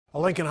A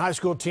Lincoln High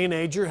School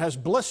teenager has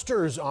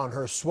blisters on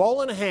her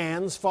swollen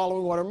hands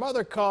following what her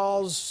mother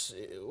calls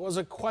was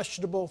a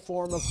questionable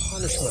form of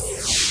punishment.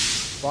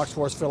 Fox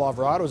 4's Phil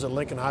Alvarado is at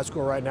Lincoln High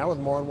School right now with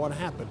more on what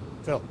happened.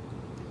 Phil.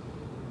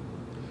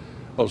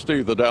 Well,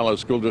 Steve, the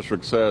Dallas School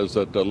District says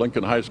that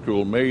Lincoln High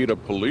School made a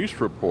police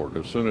report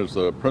as soon as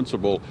the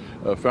principal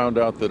found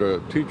out that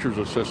a teacher's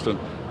assistant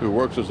who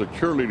works as a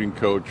cheerleading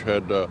coach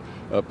had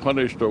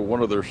punished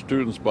one of their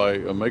students by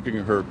making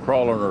her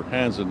crawl on her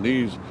hands and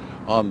knees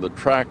on the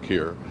track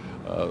here.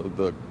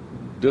 The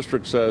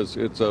district says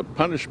it's a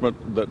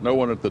punishment that no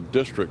one at the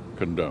district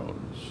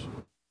condones.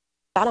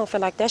 I don't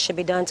feel like that should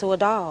be done to a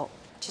dog.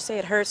 She said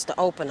it hurts to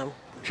open them.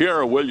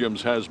 Kiara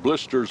Williams has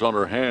blisters on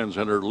her hands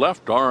and her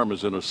left arm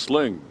is in a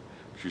sling.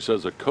 She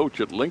says a coach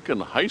at Lincoln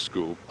High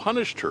School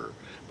punished her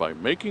by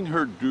making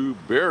her do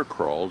bear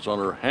crawls on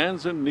her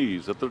hands and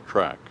knees at the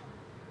track.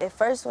 At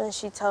first when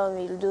she told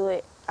me to do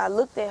it, I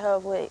looked at her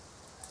with,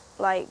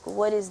 like,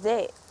 what is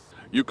that?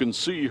 You can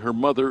see her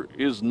mother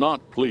is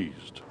not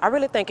pleased. I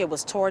really think it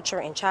was torture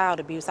and child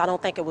abuse. I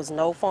don't think it was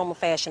no form or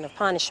fashion of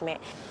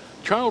punishment.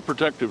 Child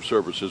Protective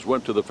Services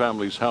went to the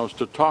family's house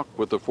to talk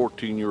with the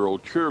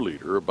 14-year-old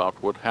cheerleader about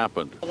what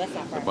happened.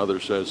 The mother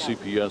says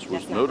CPS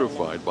was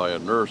notified by a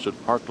nurse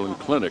at Parkland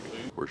Clinic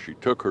where she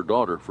took her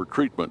daughter for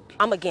treatment.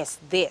 I'm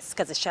against this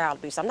because it's child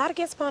abuse. I'm not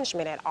against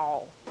punishment at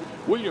all.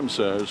 Williams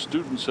says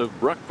students have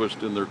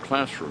breakfast in their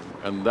classroom,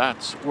 and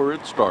that's where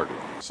it started.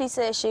 She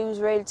said she was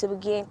ready to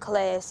begin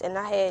class, and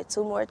I had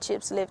 2 more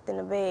chips left in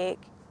the bag,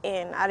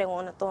 and I didn't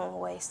want to throw them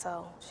away,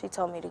 so she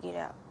told me to get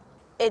out.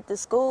 At the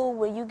school,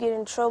 when you get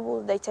in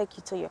trouble, they take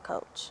you to your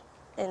coach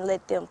and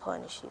let them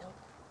punish you.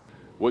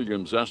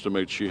 Williams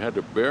estimates she had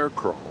to bear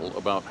crawl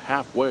about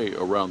halfway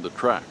around the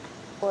track.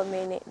 For a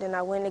minute, then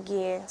I went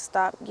again,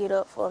 stopped, get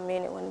up for a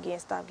minute, went again,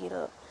 stop, get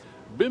up.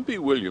 Bimpy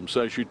Williams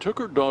says she took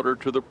her daughter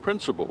to the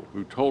principal,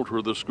 who told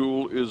her the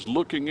school is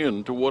looking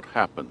into what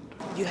happened.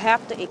 You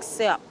have to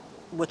accept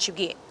what you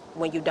get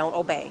when you don't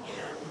obey.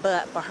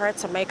 But for her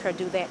to make her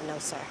do that, no,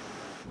 sir.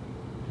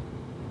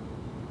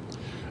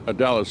 A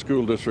Dallas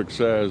School District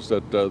says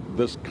that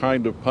this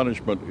kind of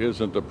punishment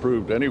isn't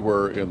approved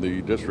anywhere in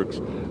the district's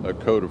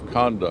code of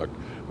conduct.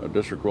 The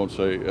district won't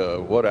say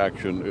what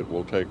action it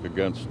will take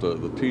against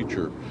the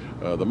teacher.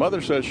 The mother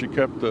says she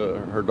kept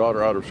her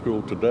daughter out of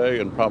school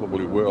today and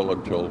probably will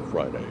until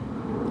Friday.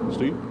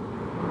 Steve?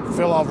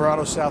 Phil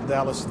Alvarado, South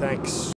Dallas, thanks.